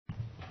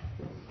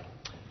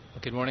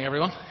Good morning,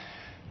 everyone.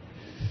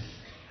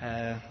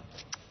 I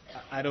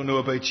don't know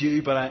about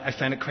you, but I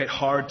find it quite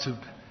hard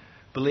to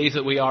believe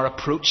that we are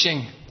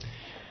approaching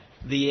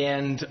the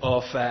end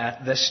of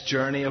this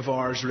journey of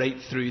ours right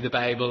through the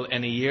Bible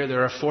in a year.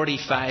 There are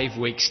 45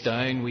 weeks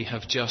down. We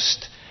have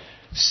just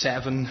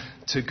 7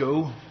 to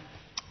go.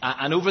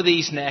 And over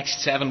these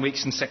next 7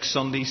 weeks and 6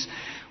 Sundays,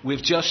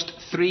 we've just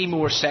 3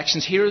 more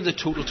sections. Here are the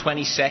total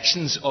 20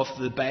 sections of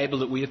the Bible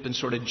that we have been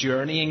sort of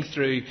journeying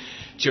through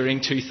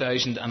during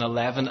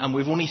 2011. And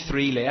we've only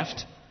 3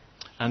 left.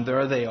 And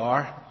there they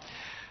are.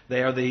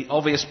 They are the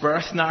obvious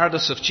birth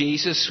narratives of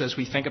Jesus as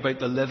we think about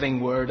the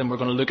living Word. And we're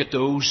going to look at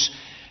those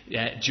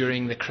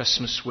during the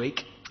Christmas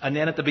week. And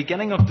then at the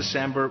beginning of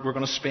December, we're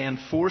going to spend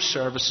 4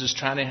 services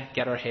trying to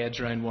get our heads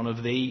around one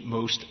of the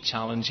most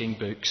challenging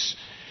books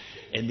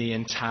in the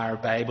entire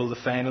Bible, the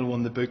final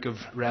one, the book of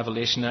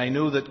Revelation. Now, I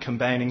know that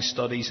combining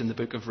studies in the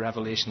book of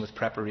Revelation with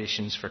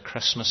preparations for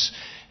Christmas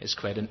is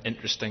quite an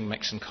interesting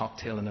mix and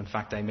cocktail, and in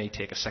fact I may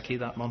take a sickie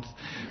that month.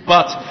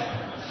 But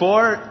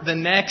for the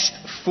next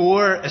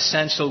 4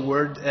 essential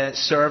word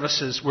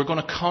services, we're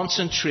going to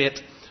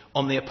concentrate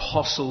on the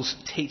apostles'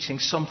 teaching,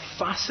 some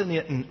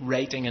fascinating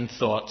writing and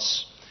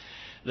thoughts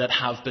that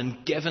have been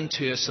given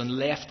to us and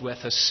left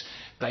with us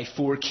by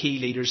 4 key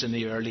leaders in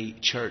the early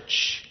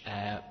church.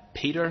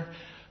 Peter,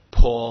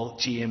 Paul,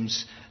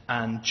 James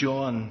and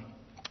John.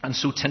 And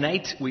so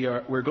tonight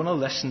we're going to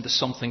listen to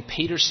something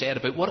Peter said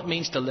about what it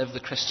means to live the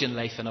Christian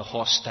life in a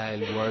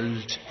hostile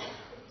world.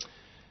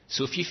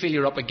 So if you feel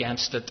you're up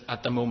against it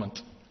at the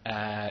moment,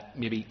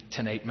 maybe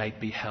tonight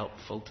might be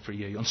helpful for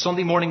you. On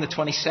Sunday morning the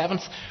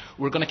 27th,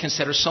 we're going to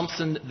consider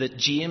something that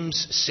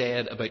James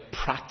said about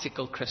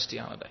practical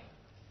Christianity.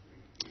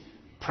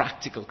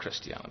 Practical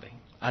Christianity.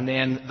 And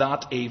then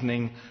that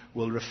evening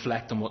we'll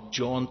reflect on what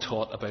John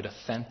taught about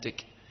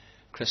authentic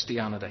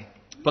Christianity.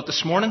 But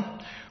this morning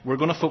we're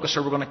going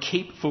to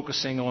keep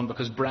focusing on,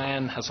 because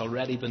Brian has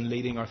already been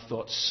leading our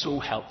thoughts so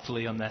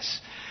helpfully on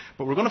this,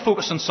 but we're going to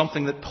focus on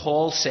something that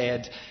Paul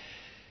said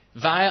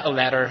via a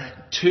letter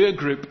to a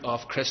group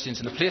of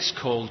Christians in a place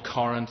called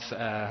Corinth,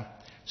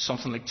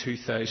 something like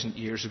 2,000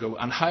 years ago,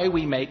 and how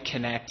we might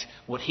connect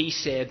what he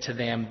said to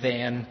them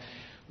then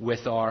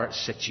with our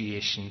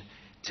situation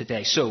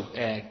today. So,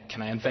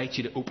 can I invite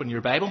you to open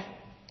your Bible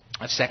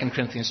at 2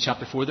 Corinthians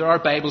chapter 4. There are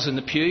Bibles in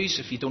the pews.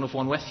 If you don't have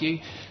one with you,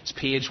 it's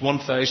page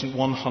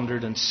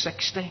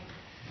 1160.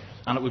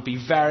 And it would be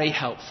very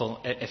helpful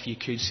if you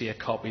could see a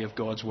copy of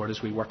God's Word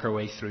as we work our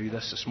way through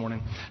this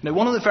morning. Now,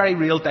 one of the very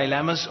real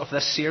dilemmas of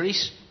this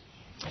series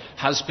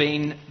has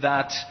been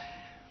that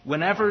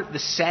whenever the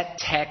set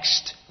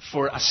text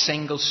for a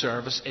single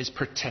service is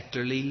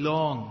particularly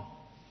long.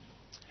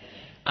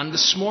 And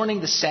this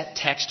morning, the set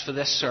text for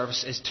this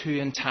service is 2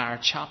 entire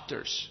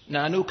chapters.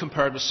 Now, I know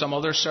compared with some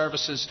other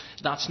services,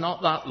 that's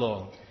not that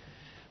long.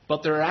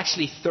 But there are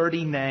actually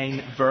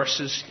 39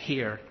 verses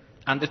here.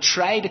 And to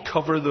try to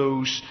cover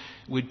those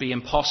would be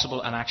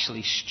impossible and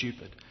actually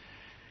stupid.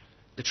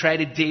 To try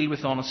to deal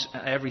with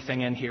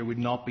everything in here would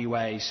not be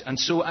wise. And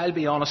so, I'll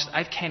be honest,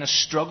 I've kind of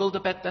struggled a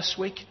bit this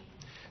week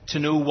to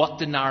know what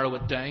to narrow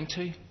it down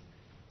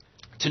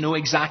to know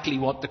exactly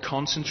what to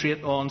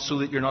concentrate on so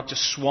that you're not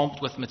just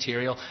swamped with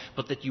material,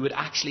 but that you would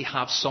actually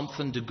have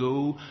something to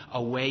go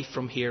away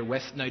from here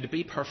with. Now, to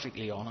be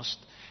perfectly honest,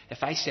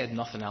 if I said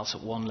nothing else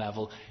at one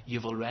level,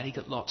 you've already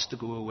got lots to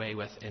go away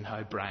with in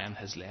how Brian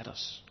has led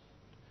us.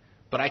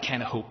 But I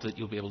kind of hope that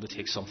you'll be able to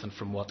take something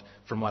from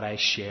what I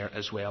share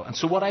as well. And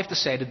so what I've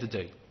decided to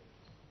do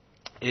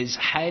is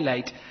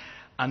highlight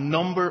a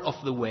number of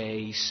the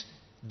ways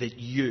that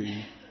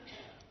you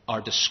are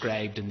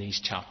described in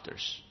these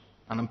chapters.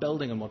 And I'm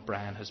building on what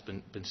Brian has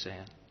been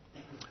saying.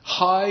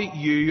 How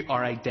you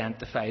are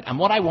identified. And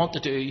what I want to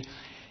do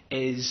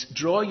is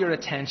draw your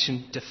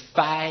attention to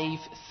 5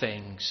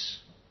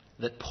 things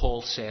that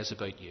Paul says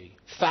about you.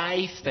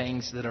 5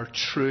 things that are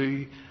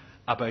true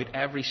about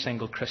every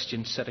single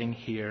Christian sitting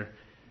here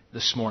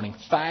this morning.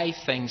 5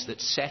 things that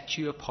set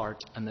you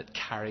apart and that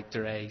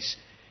characterize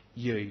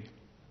you.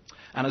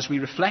 And as we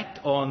reflect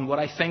on what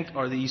I think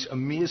are these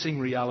amazing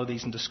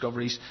realities and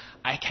discoveries,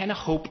 I kind of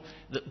hope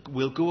that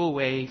we'll go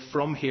away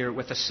from here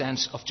with a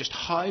sense of just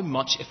how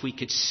much, if we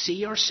could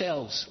see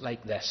ourselves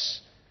like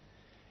this,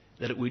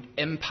 that it would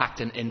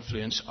impact and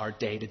influence our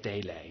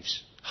day-to-day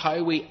lives.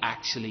 How we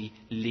actually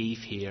leave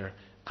here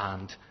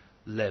and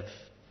live.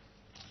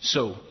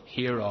 So,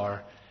 here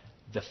are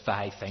the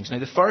 5 things. Now,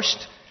 the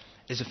first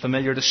is a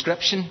familiar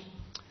description.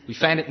 We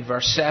find it in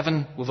verse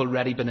 7. We've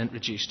already been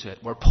introduced to it,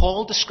 where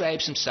Paul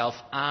describes himself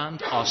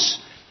and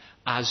us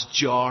as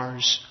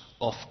jars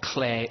of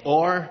clay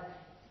or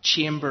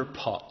chamber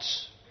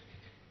pots.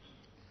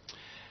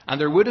 And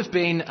there would have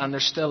been, and there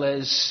still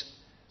is,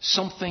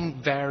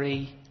 something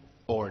very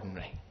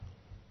ordinary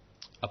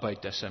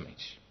about this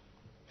image,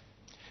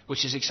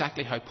 which is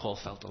exactly how Paul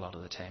felt a lot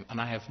of the time. And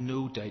I have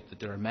no doubt that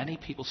there are many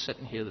people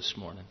sitting here this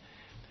morning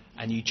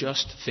and you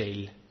just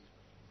feel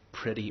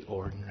pretty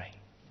ordinary.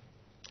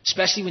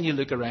 Especially when you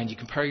look around, you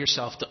compare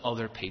yourself to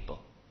other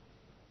people.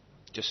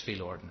 Just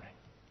feel ordinary.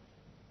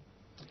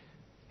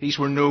 These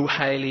were no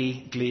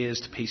highly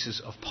glazed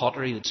pieces of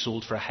pottery that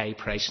sold for a high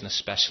price in a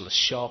specialist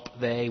shop.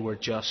 They were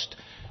just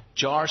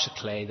jars of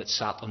clay that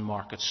sat on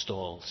market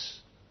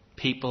stalls.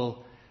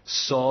 People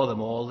saw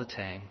them all the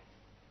time.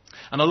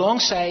 And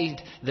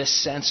alongside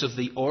this sense of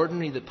the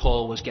ordinary that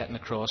Paul was getting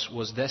across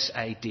was this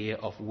idea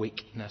of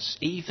weakness,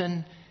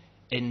 even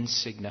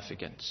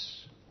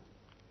insignificance.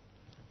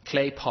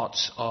 Clay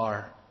pots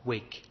are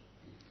weak.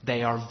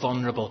 They are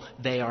vulnerable.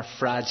 They are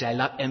fragile.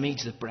 That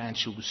image that Brian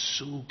showed was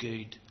so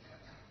good.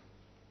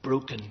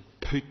 Broken,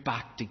 put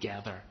back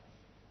together.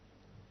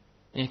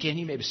 And again,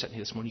 you may be sitting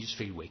here this morning, you just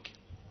feel weak.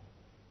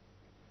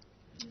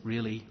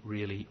 Really,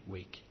 really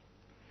weak.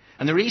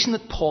 And the reason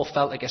that Paul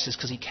felt like this is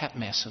because he kept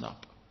messing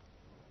up.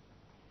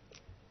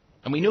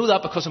 And we know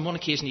that because on one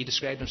occasion he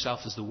described himself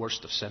as the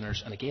worst of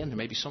sinners. And again, there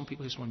may be some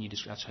people this morning,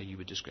 that's how you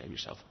would describe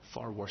yourself.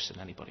 Far worse than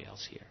anybody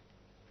else here.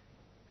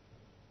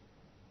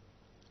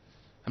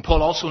 And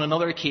Paul also on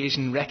another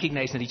occasion,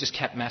 recognizing that he just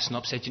kept messing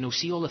up, said,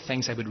 see all the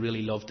things I would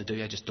really love to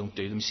do, I just don't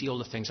do them. See all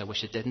the things I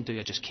wish I didn't do,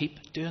 I just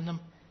keep doing them.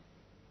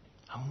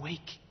 I'm weak.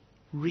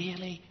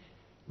 Really,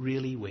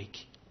 really weak.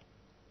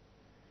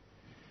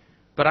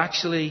 But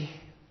actually,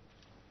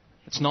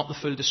 it's not the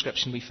full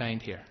description we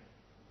find here.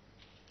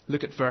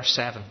 Look at verse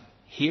 7.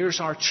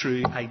 Here's our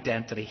true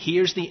identity.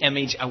 Here's the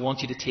image I want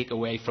you to take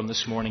away from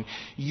this morning.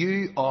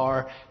 You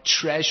are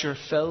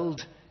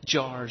treasure-filled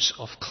jars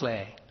of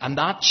clay. And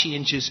that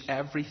changes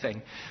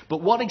everything.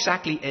 But what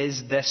exactly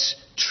is this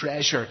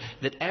treasure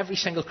that every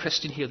single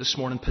Christian here this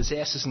morning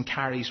possesses and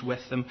carries with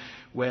them?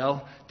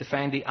 Well, to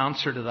find the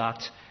answer to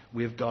that,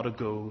 we've got to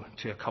go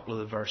to a couple of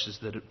the verses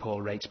that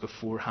Paul writes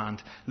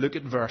beforehand. Look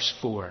at verse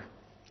 4.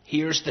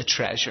 Here's the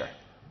treasure.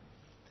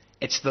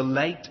 It's the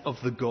light of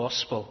the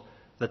gospel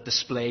that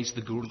displays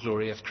the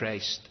glory of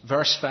Christ.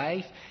 Verse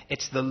 5,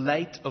 it's the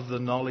light of the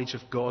knowledge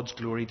of God's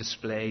glory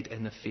displayed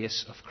in the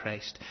face of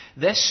Christ.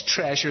 This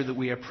treasure that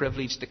we are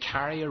privileged to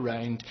carry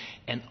around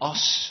in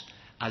us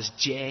as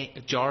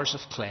jars of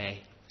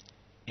clay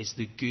is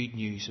the good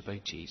news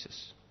about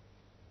Jesus.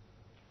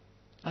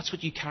 That's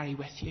what you carry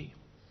with you.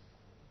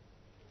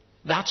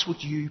 That's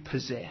what you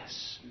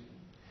possess.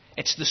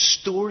 It's the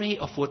story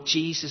of what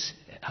Jesus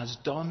has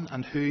done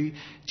and who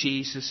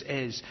Jesus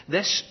is.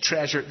 This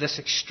treasure, this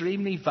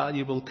extremely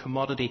valuable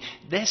commodity,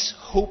 this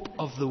hope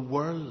of the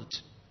world,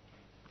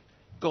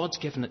 God's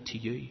given it to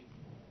you.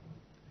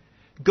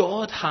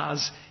 God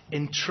has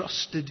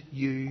entrusted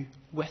you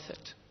with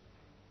it.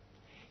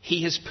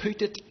 He has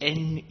put it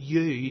in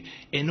you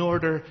in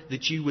order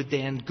that you would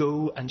then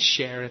go and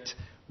share it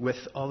with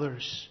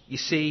others. You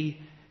see,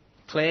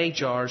 clay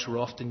jars were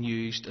often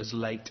used as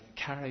light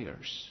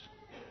carriers.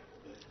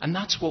 And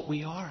that's what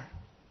we are.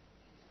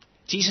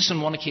 Jesus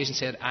on one occasion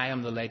said, I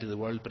am the light of the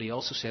world, but he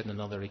also said on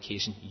another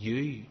occasion,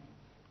 you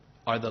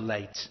are the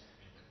light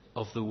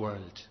of the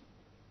world.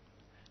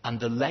 And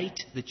the light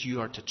that you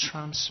are to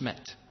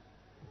transmit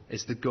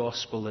is the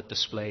gospel that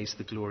displays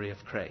the glory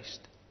of Christ.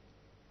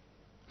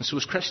 And so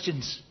as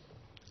Christians,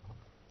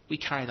 we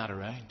carry that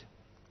around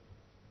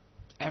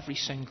every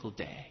single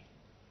day.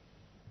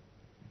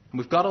 And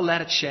we've got to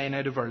let it shine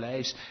out of our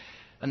lives.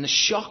 And the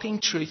shocking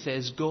truth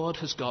is, God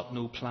has got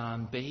no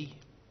plan B.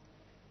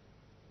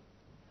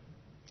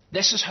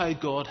 This is how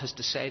God has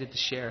decided to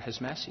share his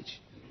message.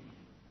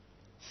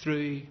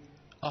 Through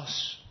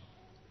us.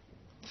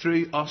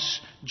 Through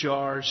us,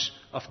 jars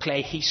of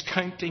clay. He's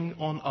counting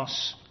on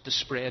us to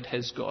spread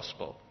his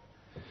gospel.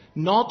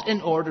 Not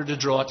in order to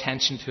draw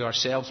attention to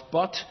ourselves,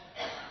 but,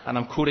 and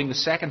I'm quoting the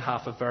second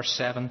half of verse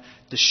 7,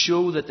 to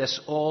show that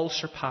this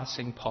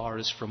all-surpassing power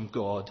is from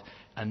God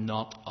and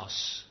not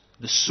us.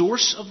 The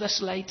source of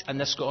this light and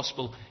this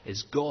gospel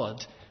is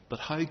God, but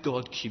how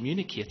God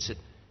communicates it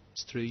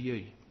is through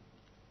you.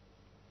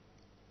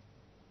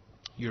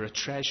 You're a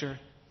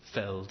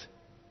treasure-filled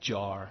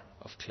jar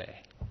of clay.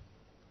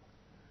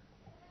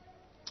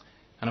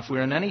 And if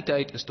we're in any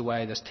doubt as to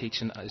why this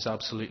teaching is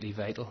absolutely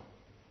vital,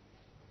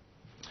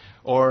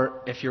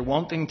 or if you're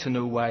wanting to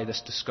know why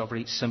this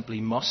discovery simply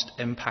must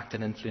impact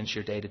and influence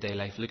your day-to-day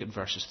life, look at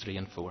verses 3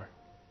 and 4.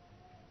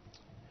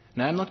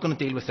 Now, I'm not going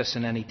to deal with this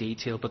in any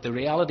detail, but the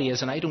reality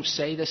is, and I don't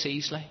say this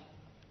easily,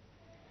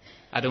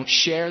 I don't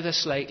share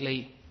this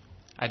lightly,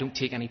 I don't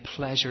take any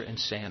pleasure in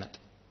saying it.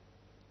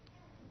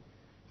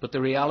 But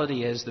the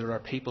reality is there are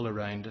people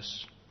around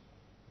us,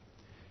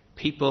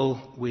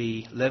 people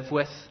we live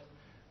with,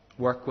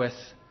 work with,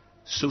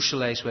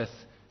 socialise with,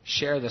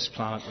 share this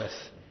planet with,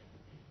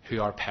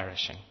 who are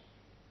perishing.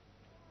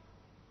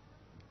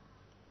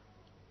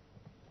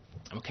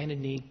 And we kind of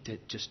need to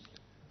just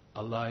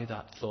allow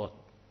that thought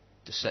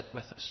to sit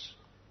with us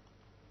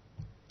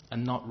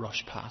and not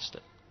rush past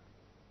it.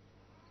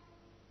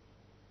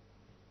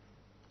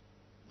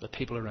 The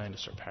people around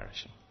us are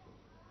perishing.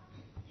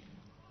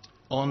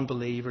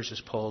 Unbelievers, as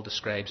Paul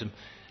describes them,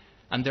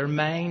 and their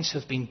minds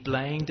have been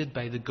blinded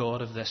by the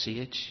God of this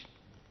age,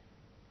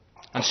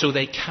 and so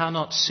they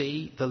cannot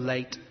see the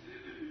light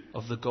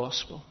of the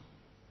gospel.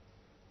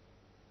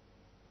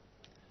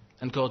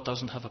 And God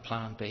doesn't have a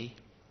plan B,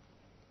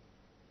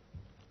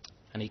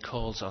 and he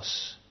calls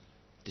us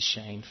to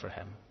shine for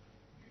him.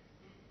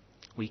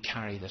 We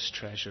carry this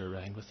treasure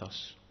around with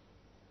us.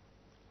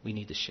 We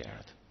need to share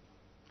it.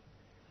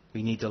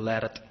 We need to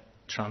let it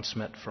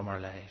transmit from our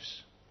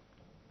lives.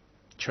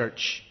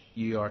 Church,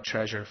 you are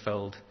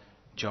treasure-filled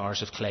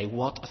jars of clay.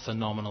 What a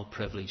phenomenal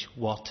privilege.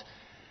 What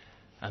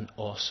an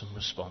awesome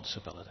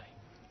responsibility.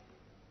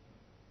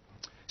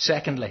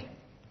 Secondly,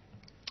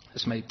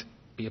 this might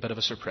be a bit of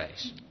a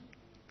surprise.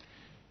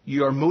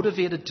 You are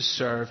motivated to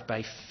serve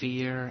by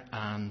fear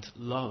and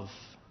love.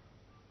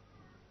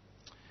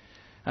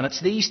 And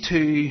it's these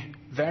two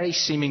very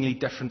seemingly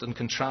different and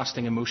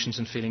contrasting emotions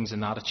and feelings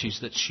and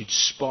attitudes that should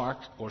spark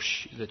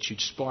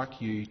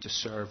you to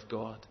serve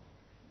God.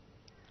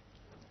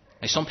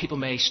 Now, some people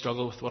may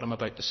struggle with what I'm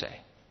about to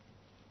say.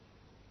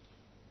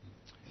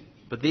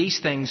 But these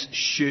things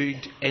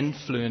should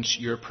influence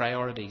your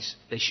priorities.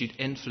 They should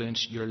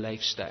influence your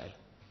lifestyle.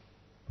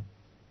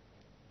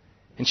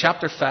 In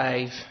chapter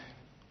 5,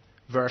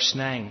 verse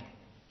 9,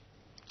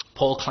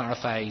 Paul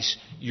clarifies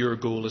your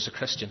goal as a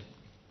Christian.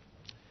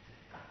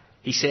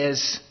 He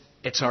says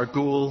it's our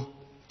goal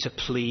to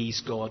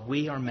please God.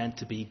 We are meant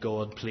to be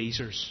God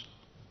pleasers.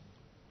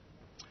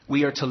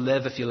 We are to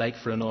live, if you like,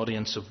 for an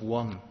audience of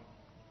one.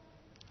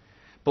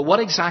 But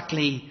what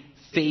exactly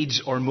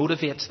feeds or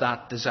motivates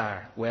that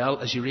desire? Well,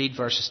 as you read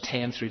verses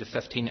 10 through to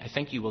 15, I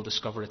think you will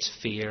discover it's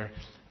fear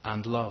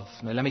and love.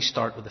 Now, let me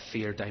start with the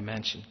fear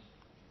dimension.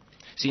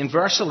 See, in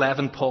verse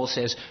 11, Paul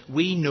says,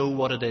 we know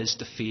what it is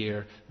to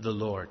fear the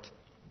Lord.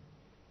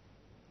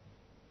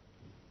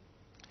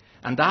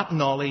 And that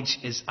knowledge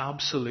is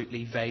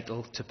absolutely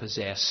vital to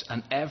possess,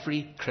 and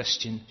every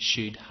Christian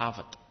should have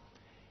it.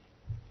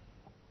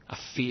 A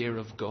fear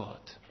of God.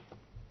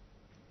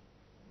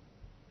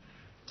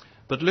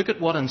 But look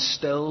at what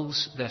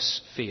instills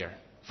this fear.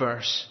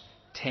 Verse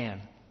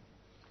 10.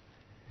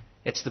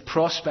 It's the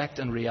prospect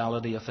and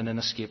reality of an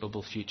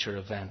inescapable future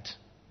event.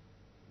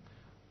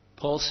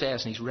 Paul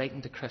says, and he's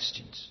writing to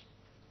Christians,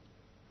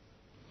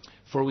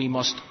 for we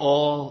must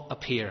all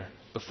appear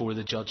before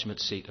the judgment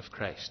seat of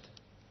Christ,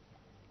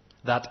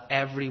 that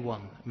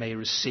everyone may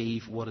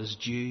receive what is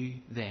due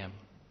them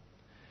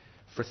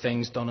for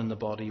things done in the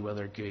body,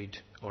 whether good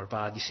or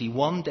bad. You see,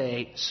 one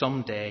day,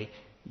 someday,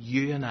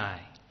 you and I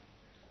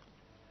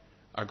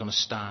are going to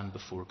stand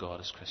before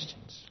God as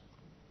Christians.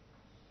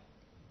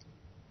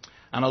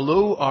 And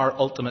although our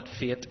ultimate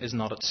fate is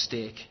not at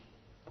stake,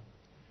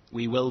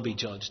 we will be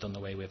judged on the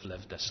way we've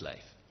lived this life.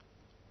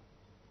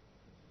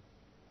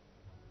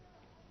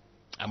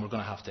 And we're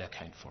going to have to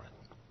account for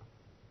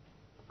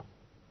it.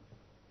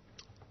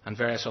 And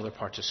various other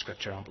parts of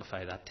Scripture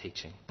amplify that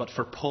teaching. But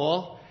for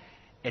Paul,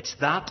 it's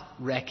that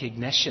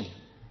recognition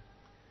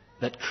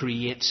that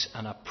creates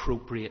an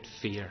appropriate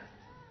fear.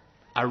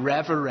 A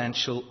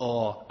reverential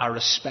awe, a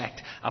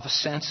respect, of a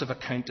sense of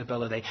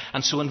accountability.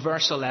 And so in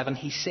verse 11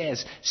 he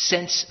says,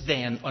 since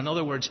then, in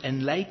other words,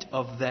 in light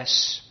of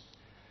this,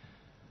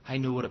 I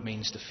know what it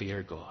means to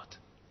fear God.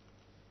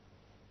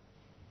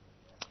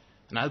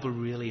 And I'll be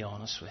really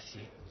honest with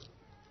you,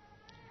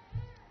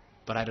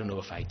 but I don't know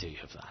if I do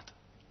have that.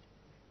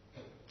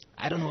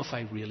 I don't know if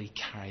I really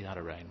carry that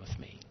around with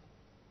me.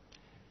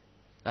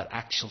 That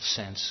actual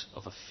sense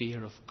of a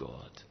fear of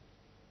God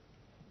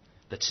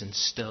that's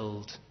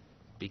instilled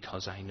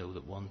because I know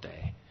that one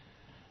day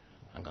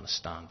I'm going to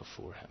stand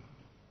before Him.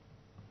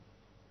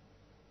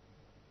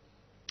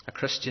 A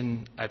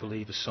Christian, I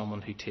believe, is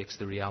someone who takes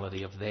the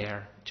reality of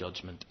their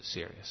judgment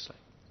seriously.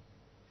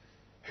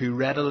 Who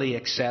readily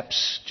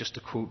accepts, just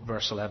to quote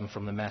verse 11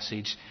 from the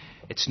Message,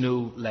 it's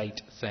no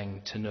light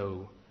thing to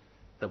know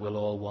that we'll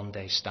all one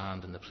day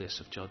stand in the place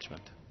of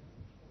judgment.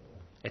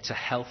 It's a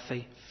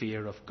healthy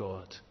fear of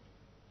God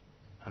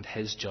and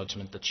His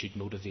judgment that should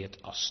motivate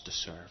us to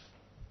serve.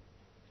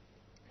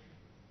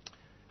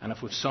 And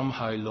if we've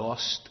somehow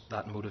lost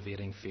that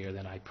motivating fear,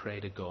 then I pray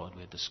to God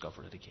we'll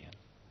discover it again.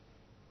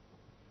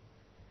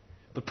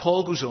 But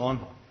Paul goes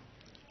on,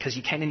 because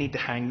you kind of need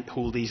to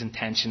hold these in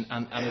tension,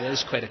 and it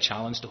is quite a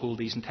challenge to hold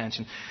these in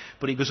tension.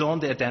 But he goes on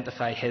to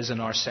identify his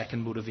and our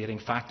second motivating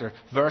factor.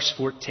 Verse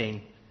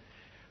 14,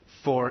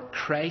 for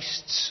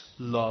Christ's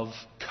love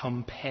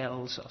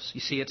compels us. You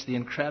see, it's the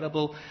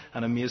incredible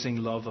and amazing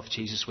love of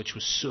Jesus which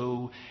was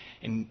so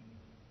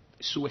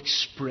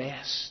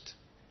expressed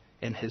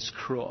in His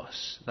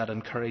cross that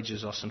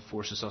encourages us and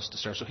forces us to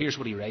serve. So here's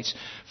what he writes.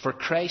 For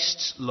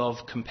Christ's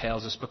love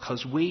compels us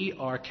because we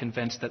are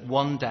convinced that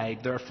one died,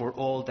 therefore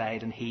all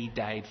died, and He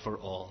died for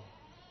all.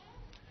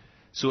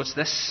 So it's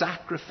this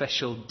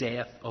sacrificial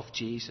death of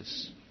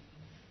Jesus.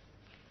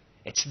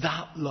 It's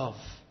that love.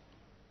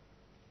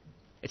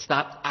 It's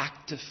that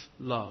active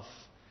love,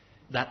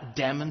 that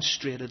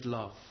demonstrated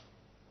love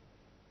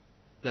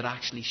that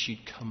actually should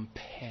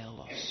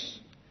compel us,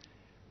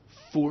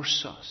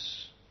 force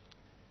us,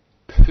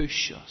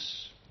 push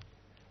us,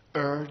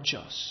 urge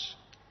us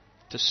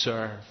to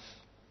serve.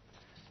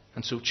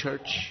 And so,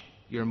 church,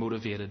 you're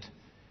motivated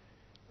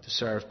to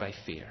serve by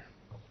fear.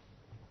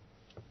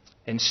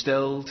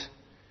 Instilled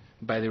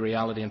by the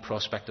reality and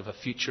prospect of a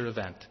future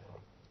event.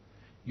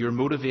 You're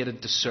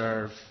motivated to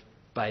serve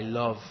by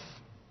love.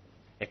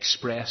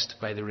 expressed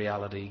by the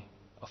reality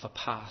of a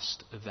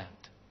past event.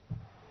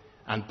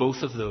 And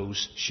both of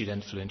those should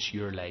influence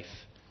your life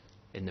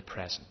in the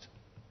present.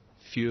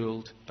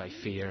 Fueled by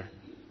fear,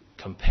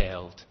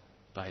 compelled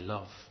by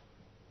love.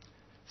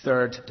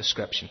 Third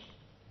description.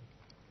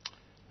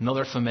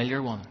 Another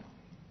familiar one.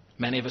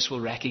 Many of us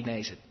will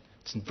recognize it.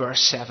 It's in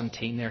verse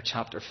 17 there,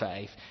 chapter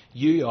 5.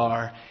 You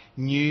are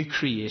new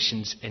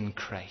creations in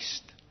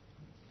Christ.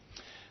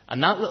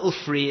 And that little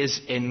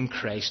phrase, in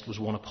Christ, was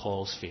one of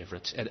Paul's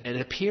favourites.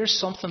 It appears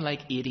something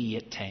like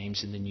 88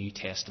 times in the New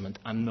Testament,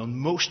 and on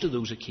most of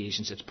those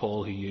occasions it's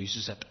Paul who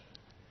uses it.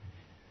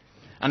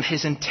 And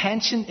his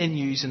intention in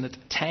using it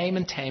time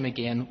and time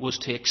again was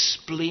to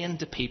explain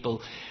to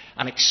people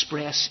and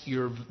express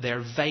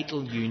their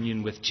vital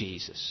union with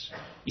Jesus.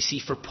 You see,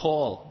 for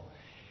Paul,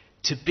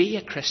 to be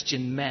a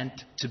Christian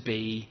meant to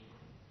be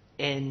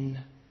in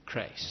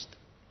Christ.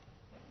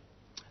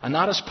 And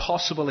that is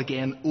possible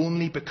again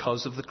only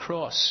because of the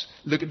cross.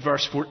 Look at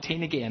verse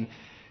 14 again.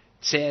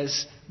 It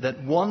says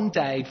that one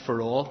died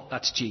for all,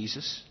 that's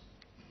Jesus.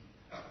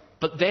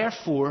 But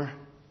therefore,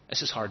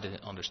 this is hard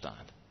to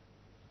understand,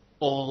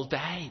 all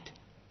died.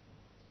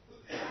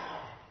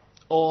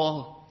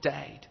 All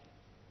died.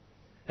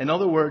 In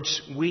other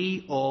words,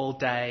 we all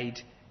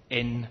died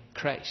in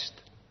Christ.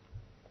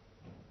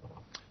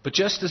 But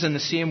just as in the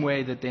same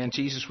way that then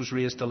Jesus was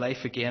raised to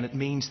life again, it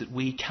means that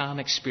we can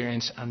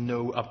experience and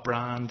know a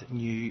brand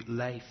new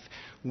life.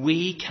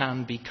 We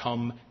can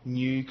become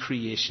new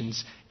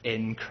creations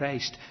in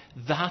Christ.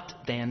 That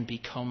then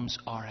becomes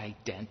our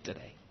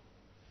identity.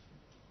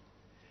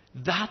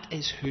 That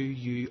is who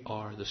you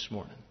are this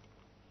morning.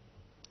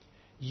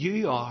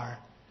 You are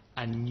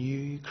a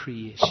new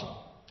creation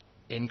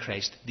in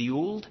Christ. The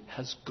old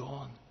has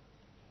gone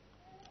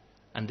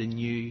and the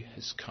new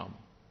has come.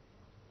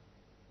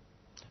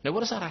 Now,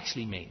 what does that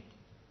actually mean?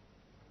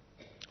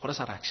 What does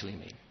that actually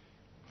mean?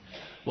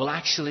 Well,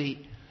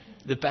 actually,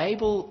 the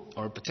Bible,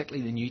 or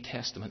particularly the New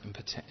Testament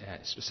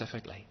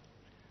specifically,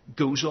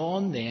 goes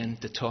on then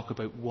to talk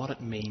about what it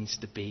means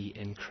to be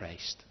in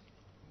Christ.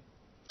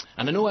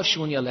 And I know I've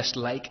shown you a list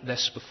like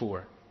this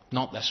before.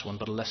 Not this one,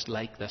 but a list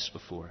like this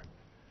before.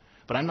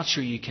 But I'm not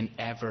sure you can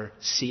ever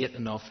see it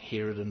enough,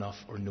 hear it enough,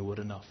 or know it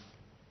enough.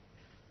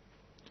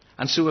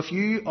 And so if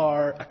you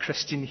are a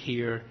Christian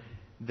here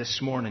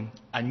this morning,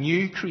 a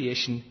new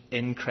creation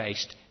in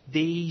Christ,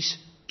 these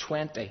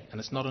 20, and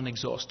it's not an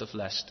exhaustive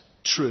list,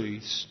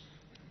 truths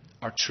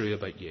are true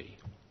about you.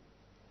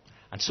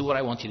 And so what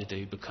I want you to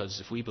do, because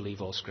if we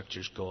believe all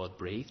Scripture is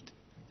God-breathed,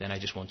 then I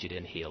just want you to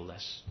inhale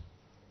this.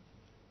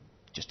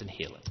 Just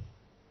inhale it.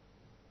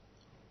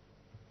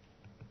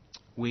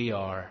 We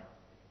are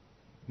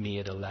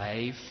made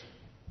alive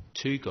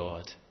to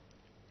God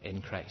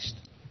in Christ.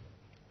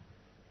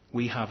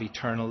 We have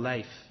eternal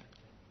life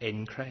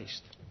in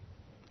Christ.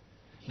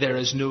 There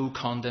is no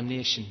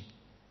condemnation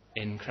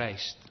in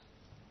Christ.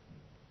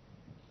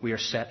 We are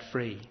set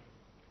free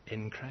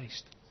in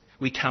Christ.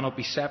 We cannot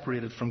be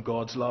separated from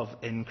God's love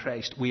in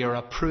Christ. We are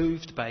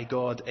approved by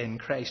God in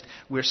Christ.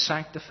 We're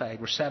sanctified.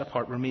 We're set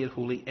apart. We're made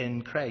holy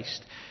in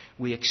Christ.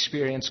 We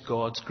experience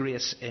God's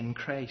grace in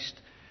Christ.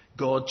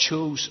 God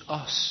chose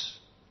us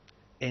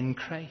in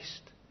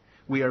Christ.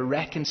 We are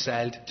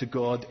reconciled to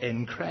God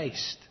in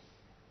Christ.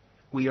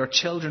 We are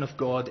children of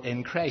God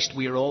in Christ.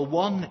 We are all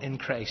one in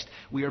Christ.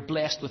 We are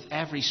blessed with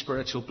every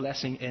spiritual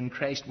blessing in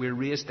Christ. We are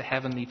raised to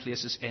heavenly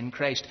places in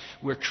Christ.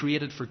 We're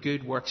created for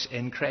good works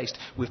in Christ.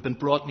 We've been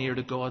brought near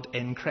to God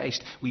in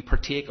Christ. We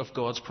partake of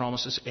God's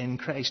promises in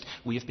Christ.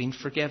 We have been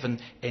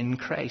forgiven in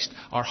Christ.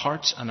 Our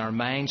hearts and our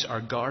minds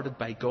are guarded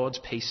by God's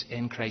peace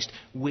in Christ.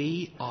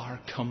 We are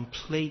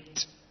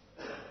complete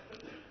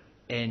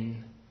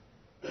in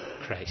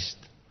Christ.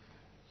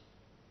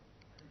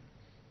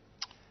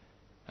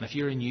 And if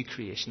you're a new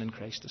creation in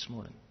Christ this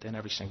morning, then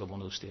every single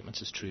one of those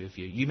statements is true of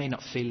you. You may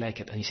not feel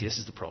like it, and you see, this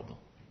is the problem.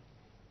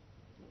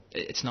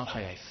 It's not how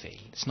I feel.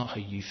 It's not how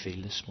you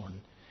feel this morning.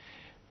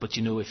 But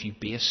you know, if you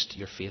based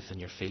your faith on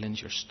your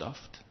feelings, you're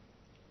stuffed.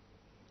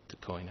 To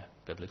coin a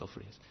biblical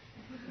phrase.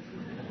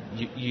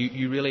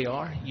 You really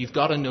are. You've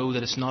got to know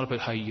that it's not about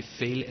how you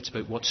feel, it's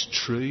about what's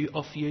true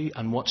of you,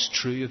 and what's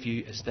true of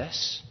you is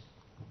this.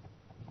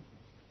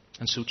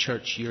 And so,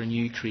 church, you're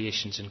new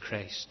creations in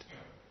Christ.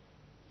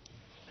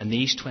 And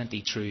these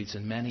 20 truths,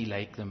 and many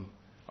like them,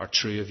 are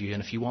true of you.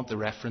 And if you want the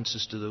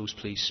references to those,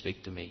 please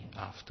speak to me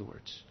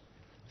afterwards.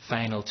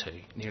 Final two,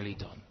 nearly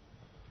done.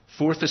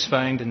 Fourth is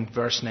found in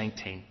verse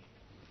 19,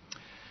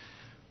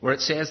 where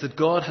it says that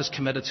God has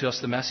committed to us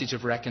the message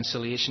of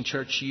reconciliation.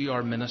 Church, you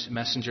are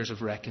messengers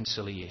of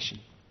reconciliation.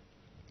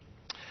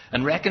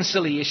 And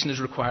reconciliation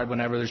is required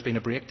whenever there's been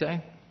a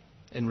breakdown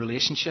in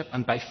relationship,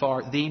 and by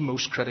far the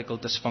most critical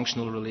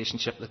dysfunctional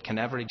relationship that can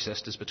ever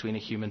exist is between a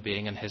human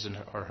being and his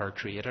or her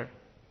Creator.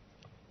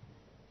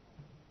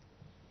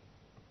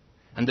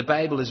 And the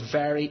Bible is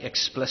very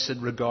explicit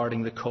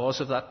regarding the cause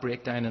of that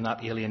breakdown and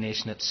that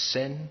alienation. It's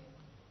sin.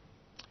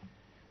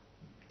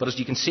 But as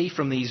you can see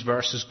from these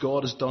verses,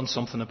 God has done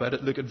something about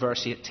it. Look at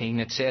verse 18.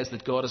 It says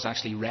that God has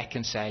actually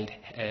reconciled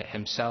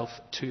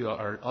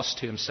us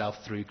to himself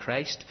through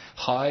Christ.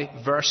 How?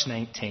 Verse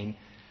 19. And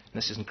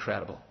this is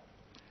incredible.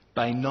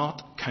 By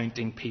not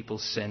counting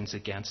people's sins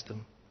against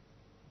them.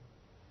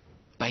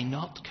 By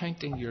not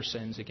counting your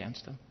sins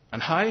against them.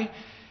 And how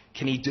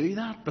can he do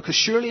that? Because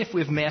surely if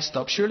we've messed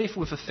up, surely if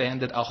we've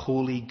offended a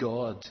holy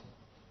God,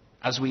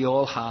 as we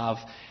all have,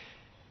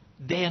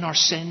 then our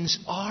sins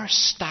are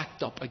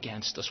stacked up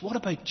against us. What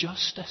about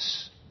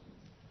justice?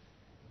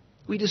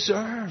 We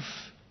deserve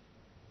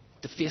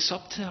to face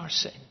up to our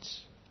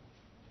sins.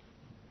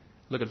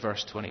 Look at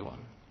verse 21.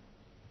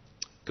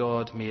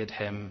 God made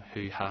him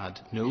who had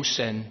no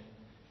sin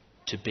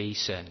to be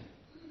sin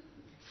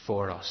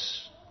for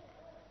us.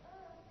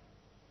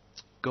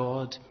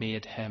 God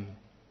made him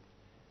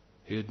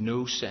who had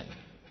no sin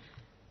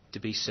to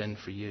be sin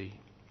for you.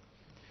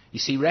 You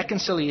see,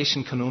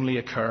 reconciliation can only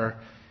occur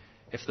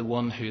if the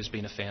one who has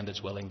been offended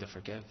is willing to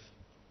forgive.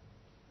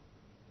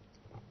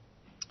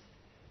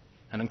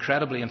 And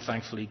incredibly and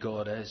thankfully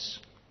God is.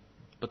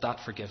 But that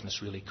forgiveness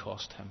really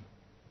cost him.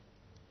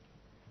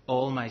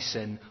 All my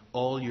sin,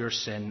 all your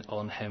sin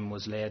on him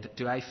was laid.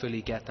 Do I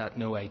fully get that?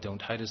 No, I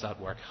don't. How does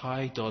that work?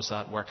 How does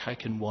that work? How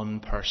can one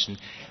person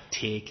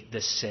take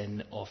the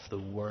sin of the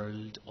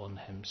world on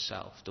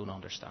himself? Don't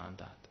understand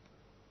that.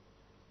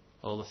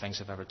 All the things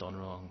I've ever done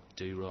wrong,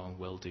 do wrong,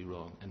 will do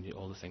wrong, and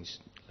all the things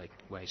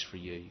likewise for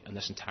you and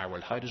this entire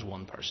world. How does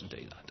one person do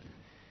that?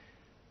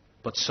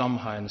 But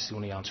somehow, and it's the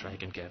only answer I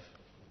can give,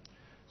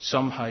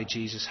 somehow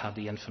Jesus had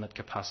the infinite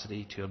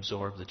capacity to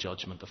absorb the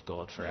judgment of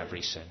God for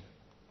every sin.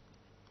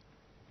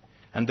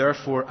 And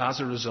therefore, as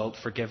a result,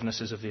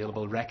 forgiveness is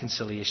available,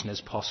 reconciliation is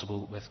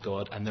possible with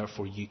God, and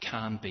therefore you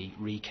can be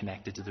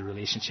reconnected to the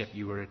relationship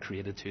you were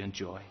created to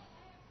enjoy.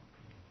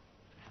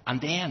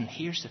 And then,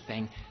 here's the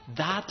thing,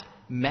 that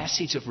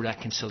message of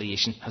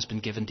reconciliation has been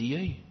given to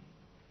you.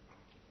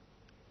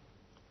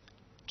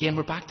 Again,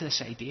 we're back to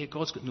this idea,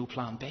 God's got no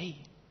plan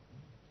B.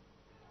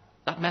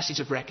 That message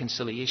of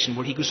reconciliation,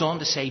 where he goes on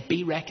to say,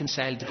 be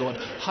reconciled to God.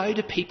 How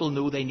do people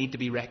know they need to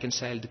be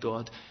reconciled to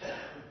God?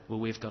 Well,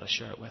 we've got to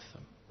share it with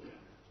them.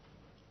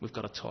 We've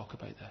got to talk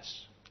about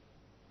this.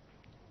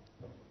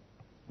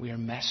 We are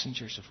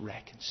messengers of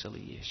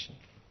reconciliation.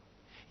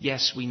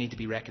 Yes, we need to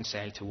be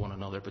reconciled to one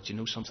another, but you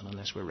know something,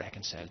 unless we're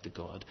reconciled to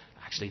God,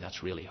 actually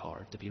that's really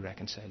hard, to be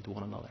reconciled to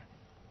one another.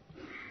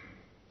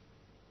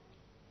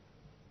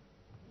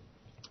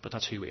 But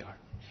that's who we are.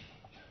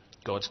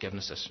 God's given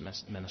us this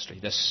ministry,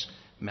 this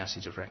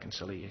message of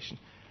reconciliation.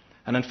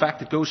 And in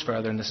fact, it goes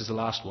further, and this is the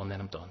last one,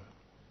 then I'm done.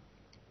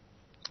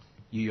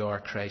 You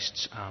are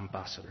Christ's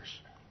ambassadors.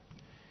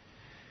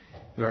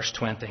 Verse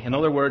 20. In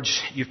other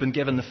words, you've been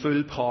given the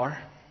full power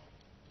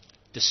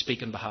to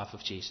speak on behalf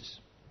of Jesus.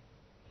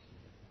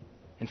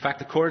 In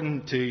fact,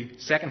 according to the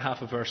second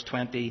half of verse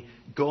 20,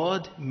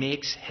 God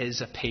makes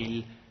his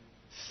appeal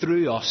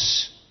through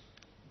us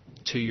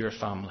to your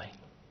family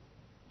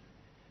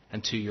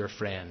and to your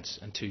friends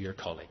and to your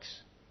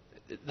colleagues.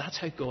 That's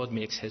how God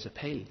makes his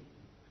appeal.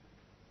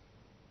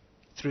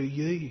 Through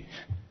you.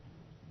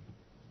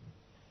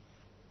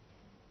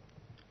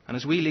 And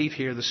as we leave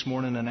here this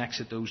morning and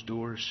exit those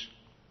doors,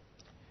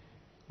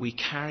 we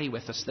carry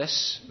with us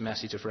this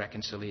message of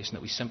reconciliation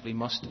that we simply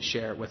must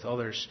share with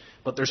others.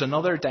 But there's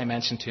another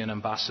dimension to an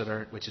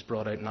ambassador which is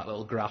brought out in that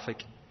little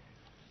graphic.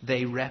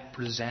 They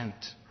represent,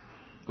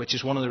 which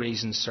is one of the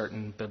reasons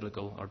certain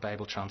biblical or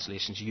Bible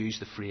translations use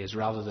the phrase,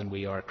 rather than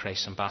we are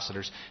Christ's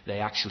ambassadors, they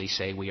actually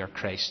say we are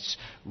Christ's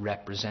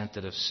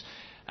representatives.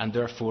 And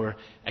therefore,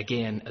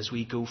 again, as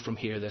we go from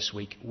here this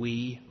week,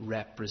 we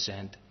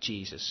represent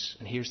Jesus.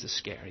 And here's the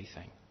scary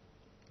thing.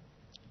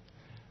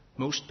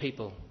 Most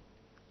people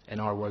in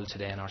our world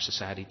today, in our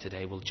society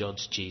today, will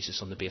judge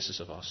Jesus on the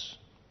basis of us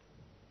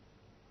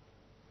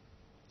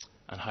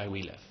and how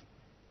we live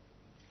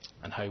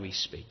and how we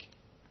speak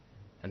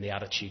and the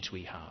attitudes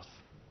we have.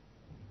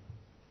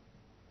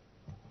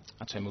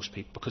 That's how most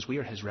people, because we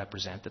are his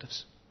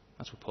representatives.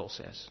 That's what Paul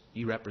says.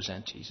 You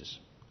represent Jesus.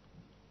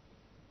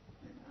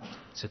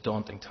 It's a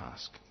daunting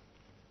task.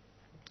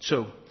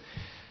 So,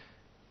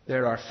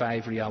 there are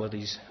 5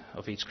 realities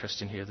of each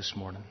Christian here this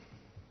morning.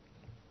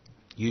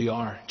 You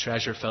are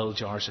treasure-filled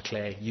jars of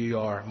clay. You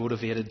are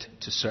motivated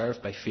to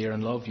serve by fear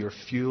and love. You're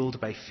fueled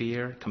by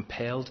fear,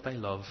 compelled by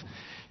love.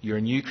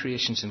 You're new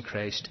creations in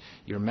Christ.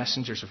 You're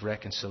messengers of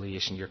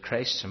reconciliation. You're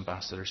Christ's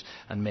ambassadors.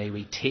 And may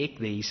we take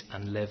these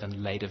and live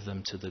in light of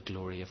them to the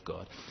glory of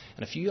God.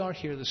 And if you are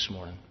here this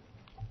morning,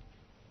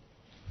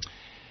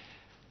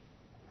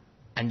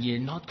 and you're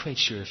not quite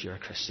sure if you're a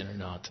Christian or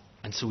not,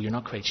 and so you're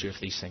not quite sure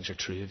if these things are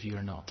true of you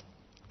or not,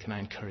 can I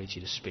encourage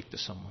you to speak to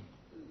someone?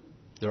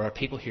 There are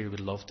people here who would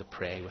love to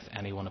pray with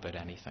anyone about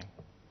anything.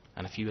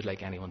 And if you would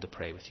like anyone to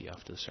pray with you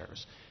after the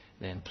service,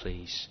 then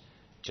please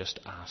just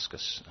ask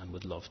us, and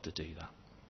we'd love to do that.